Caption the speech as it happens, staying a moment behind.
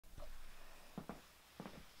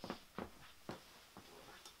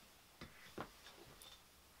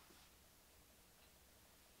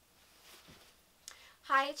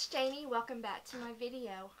Hi, it's Jannie. Welcome back to my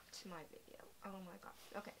video. Oh my god.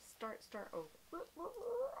 Okay, start over.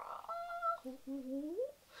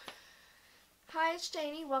 Hi, it's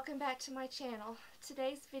Jannie. Welcome back to my channel.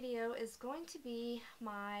 Today's video is going to be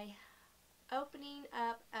my opening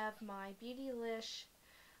up of my BeautyLish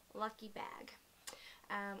Lucky Bag.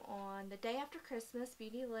 On the day after Christmas,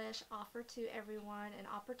 BeautyLish offered to everyone an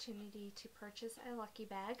opportunity to purchase a Lucky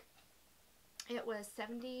Bag. It was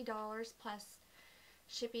 $70 plus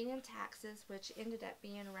shipping and taxes, which ended up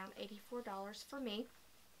being around $84 for me.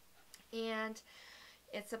 And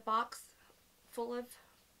it's a box full of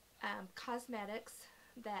cosmetics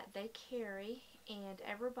that they carry, and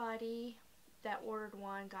everybody that ordered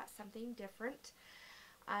one got something different.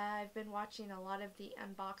 I've been watching a lot of the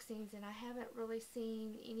unboxings, and I haven't really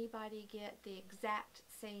seen anybody get the exact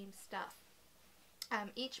same stuff.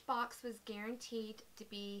 Each box was guaranteed to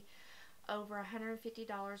be over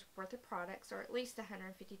 $150 worth of products, or at least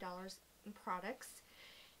 $150 in products.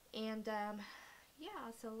 And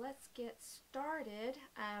yeah, so let's get started.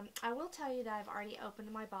 I will tell you that I've already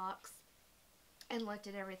opened my box and looked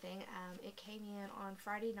at everything. It came in on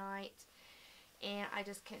Friday night, and I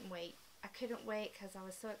just couldn't wait. I couldn't wait because I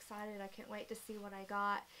was so excited. I couldn't wait to see what I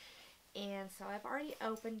got. And so I've already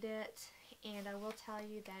opened it, and I will tell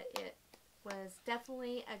you that it was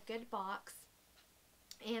definitely a good box.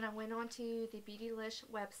 And I went onto the BeautyLish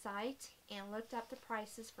website and looked up the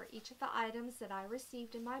prices for each of the items that I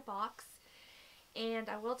received in my box. And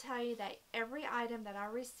I will tell you that every item that I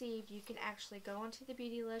received, you can actually go onto the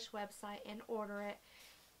BeautyLish website and order it,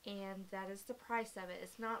 and that is the price of it.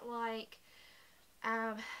 It's not like,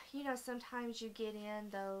 you know, sometimes you get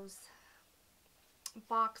in those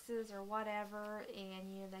boxes or whatever,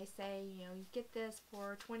 and you know, they say, you know, you get this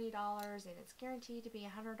for $20 and it's guaranteed to be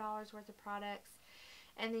 $100 worth of products.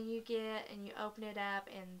 And then you get and you open it up,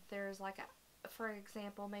 and there's like a, for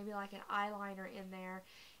example, maybe like an eyeliner in there,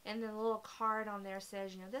 and the little card on there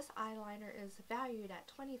says, you know, this eyeliner is valued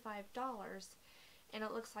at $25, and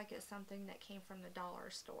it looks like it's something that came from the dollar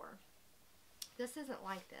store. This isn't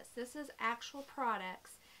like this. This is actual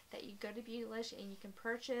products that you go to BeautyLish and you can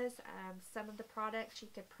purchase. Some of the products you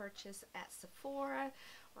could purchase at Sephora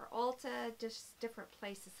or Ulta, just different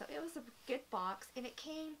places. So it was a good box, and it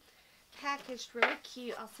came packaged really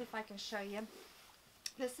cute. I'll see if I can show you.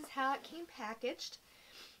 This is how it came packaged.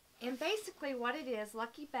 And basically what it is,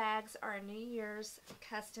 Lucky Bags are a New Year's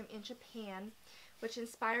custom in Japan, which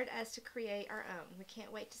inspired us to create our own. We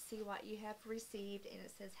can't wait to see what you have received, and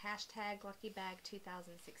it says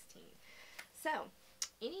 #LuckyBag2016. So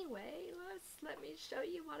anyway, let me show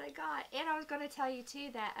you what I got. And I was going to tell you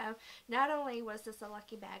too that not only was this a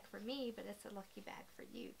lucky bag for me, but it's a lucky bag for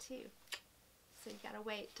you too. So you gotta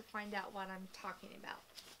wait to find out what I'm talking about.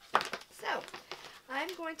 So I'm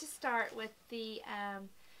going to start with the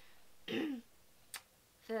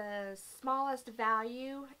the smallest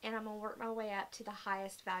value, and I'm gonna work my way up to the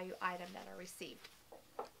highest value item that I received.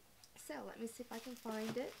 So let me see if I can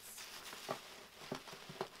find it.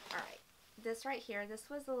 Alright, this right here, this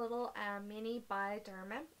was a little mini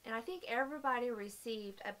Bioderma, and I think everybody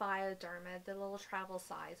received a Bioderma, the little travel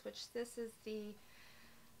size, which this is the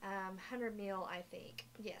 100 ml, I think.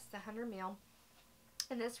 Yes, the 100 ml.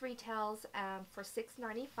 And this retails for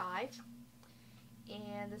 $6.95.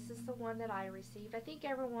 And this is the one that I received. I think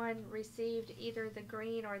everyone received either the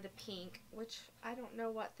green or the pink, which I don't know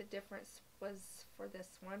what the difference was for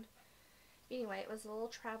this one. Anyway, it was a little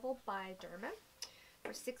travel Bioderma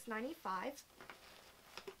for $6.95.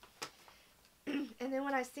 And then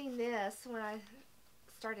when I seen this, when I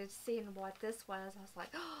started seeing what this was, I was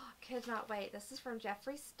like, oh, I could not wait. This is from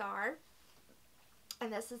Jeffree Star,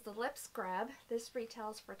 and this is the lip scrub. This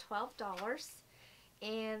retails for $12,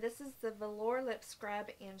 and this is the velour lip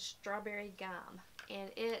scrub in strawberry gum,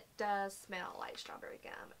 and it does smell like strawberry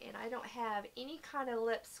gum. And I don't have any kind of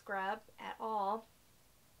lip scrub at all,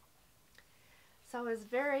 so I was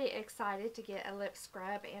very excited to get a lip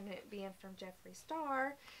scrub, and it being from Jeffree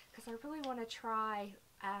Star, because I really want to try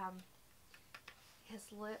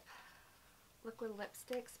his liquid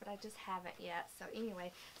lipsticks, but I just haven't yet. So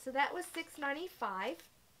anyway, so that was $6.95,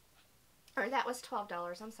 or that was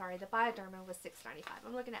 $12. I'm sorry, the Bioderma was $6.95.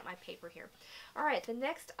 I'm looking at my paper here. All right, the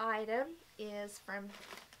next item is from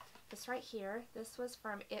this right here. This was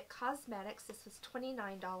from It Cosmetics. This was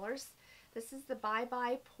 $29. This is the Bye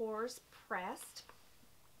Bye Pores Pressed,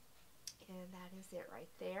 and that is it right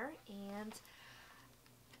there. And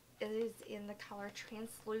it is in the color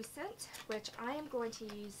Translucent, which I am going to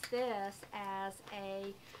use this as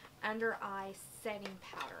a under eye setting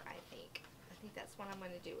powder, I think. I think that's what I'm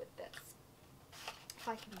going to do with this, if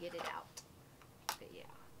I can get it out. But yeah.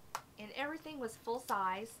 and everything was full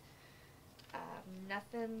size.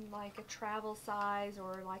 Nothing like a travel size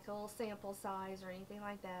or like a little sample size or anything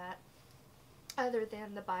like that, other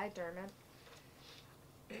than the Bioderma.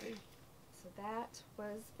 So that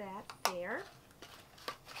was that there.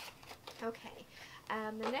 Okay,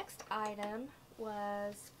 the next item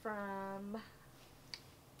was from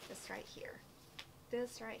this right here.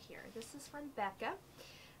 This is from Becca.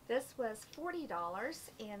 This was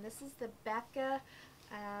 $40, and this is the Becca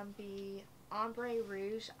the Ombre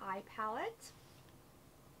Rouge Eye Palette.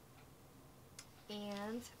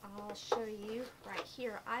 And I'll show you right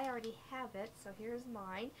here. I already have it, so here's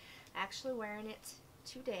mine. Actually wearing it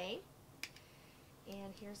today.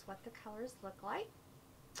 And here's what the colors look like.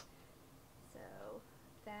 So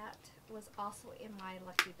that was also in my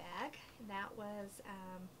lucky bag, and that was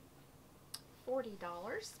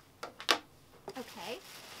 $40. Okay.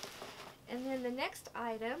 And then the next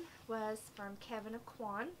item was from Kevyn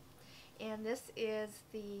Aucoin, and this is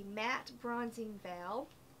the Matte Bronzing Veil,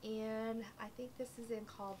 and I think this is in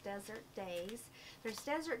called Desert Days. There's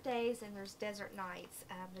Desert Days and there's Desert Nights.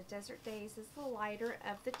 The Desert Days is the lighter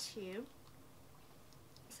of the two,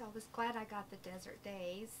 so I was glad I got the Desert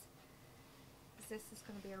Days, because this is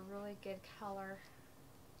going to be a really good color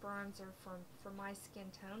bronzer for my skin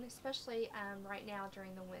tone, especially right now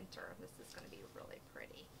during the winter. This is going to be really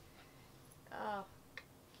pretty. Oh,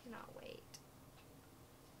 cannot wait.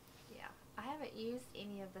 Yeah, I haven't used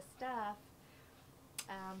any of the stuff.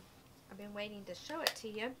 I've been waiting to show it to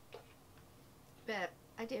you, but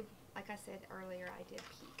I did, like I said earlier, I did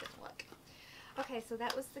peek and look. Okay, so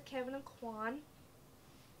that was the Kevyn Aucoin,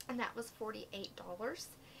 and that was $48.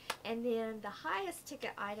 And then the highest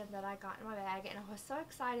ticket item that I got in my bag, and I was so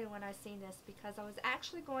excited when I seen this, because I was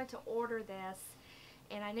actually going to order this,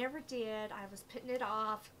 and I never did. I was putting it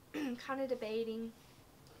off, kind of debating,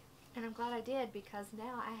 and I'm glad I did, because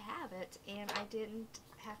now I have it, and I didn't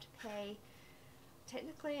have to pay,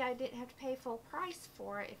 technically I didn't have to pay full price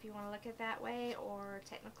for it, if you want to look at it that way, or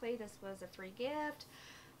technically this was a free gift,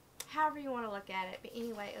 however you want to look at it. But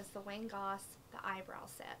anyway, it was the Wayne Goss, the eyebrow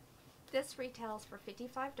set. This retails for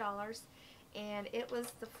 $55, and it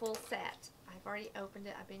was the full set. I've already opened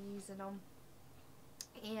it, I've been using them,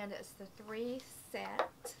 and it's the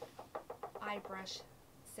 3-set eye brush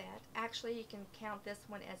set. Actually, you can count this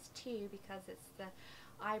one as 2, because it's the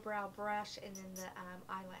eyebrow brush and then the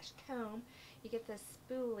eyelash comb. You get this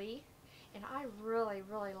spoolie, and I really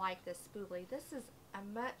like this spoolie. This is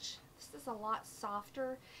a lot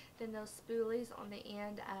softer than those spoolies on the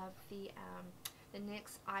end of the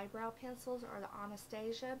NYX eyebrow pencils, or the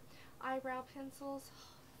Anastasia eyebrow pencils.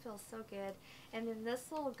 Oh, feels so good. And then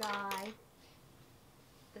this little guy,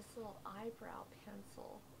 this little eyebrow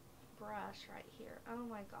pencil brush right here. Oh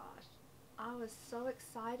my gosh. I was so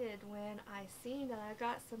excited when I seen that I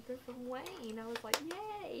got something from Wayne. I was like,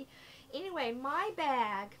 yay! Anyway, my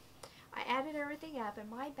bag, I added everything up, and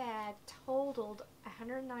my bag totaled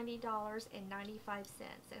 $190.95,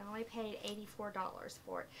 and I only paid $84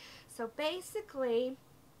 for it. So basically,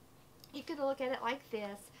 you could look at it like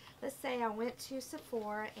this. Let's say I went to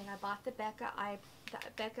Sephora and I bought the Becca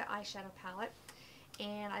eyeshadow palette,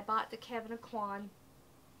 and I bought the Kevyn Aucoin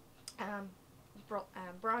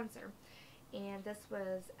bronzer, and this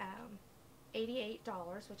was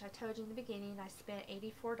 $88, which I told you in the beginning. I spent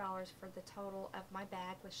 $84 for the total of my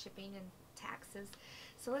bag with shipping and taxes.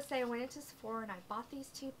 So let's say I went into Sephora and I bought these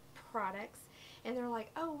 2 products, and they're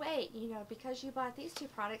like, oh wait, you know, because you bought these 2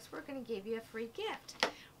 products, we're going to give you a free gift.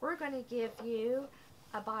 We're going to give you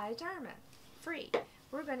a Bioderma free.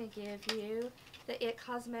 We're going to give you the IT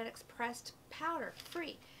Cosmetics pressed powder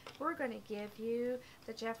free. We're going to give you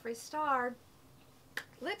the Jeffree Star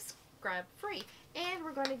lip scrub free, and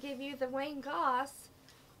we're going to give you the Wayne Goss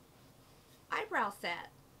eyebrow set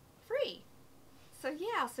free. So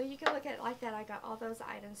yeah, so you can look at it like that. I got all those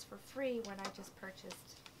items for free when I just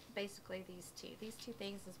purchased basically these 2. These 2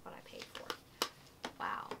 things is what I paid for.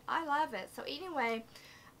 Wow, I love it. So anyway,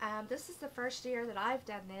 this is the first year that I've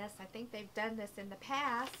done this. I think they've done this in the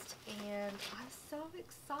past, and I was so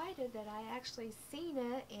excited that I actually seen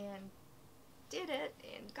it and did it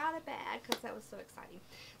and got a bag, because that was so exciting.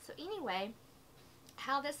 So anyway,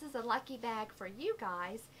 how this is a lucky bag for you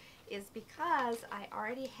guys is because I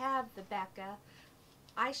already have the Becca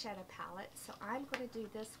eyeshadow palette, so I'm going to do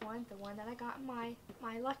this one, the one that I got in my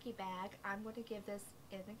lucky bag. I'm going to give this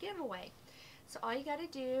in a giveaway. So all you got to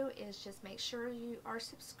do is just make sure you are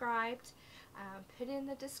subscribed. Put in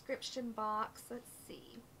the description box. Let's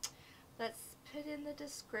see. Let's put in the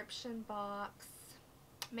description box.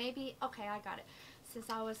 Maybe, okay, I got it. Since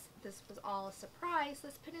this was all a surprise,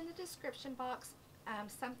 let's put in the description box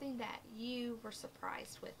something that you were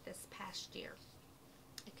surprised with this past year.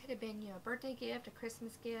 It could have been, you know, a birthday gift, a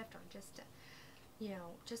Christmas gift, or just a, you know,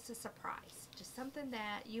 just a surprise. Just something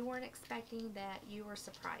that you weren't expecting that you were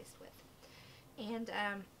surprised with. And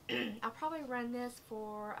I'll probably run this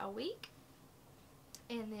for a week,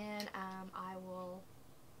 and then I will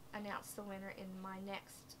announce the winner in my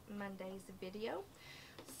next Monday's video.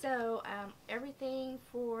 So everything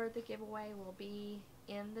for the giveaway will be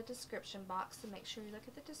in the description box, so make sure you look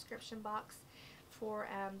at the description box for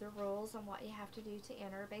the rules on what you have to do to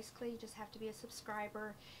enter. Basically, you just have to be a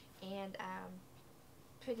subscriber and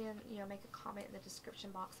put in, you know, make a comment in the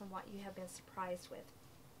description box on what you have been surprised with.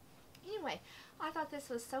 Anyway, I thought this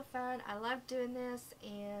was so fun. I love doing this,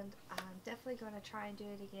 and I'm definitely going to try and do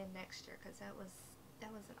it again next year, because that was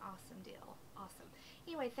an awesome deal. Awesome.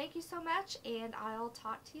 Anyway, thank you so much, and I'll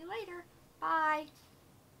talk to you later. Bye.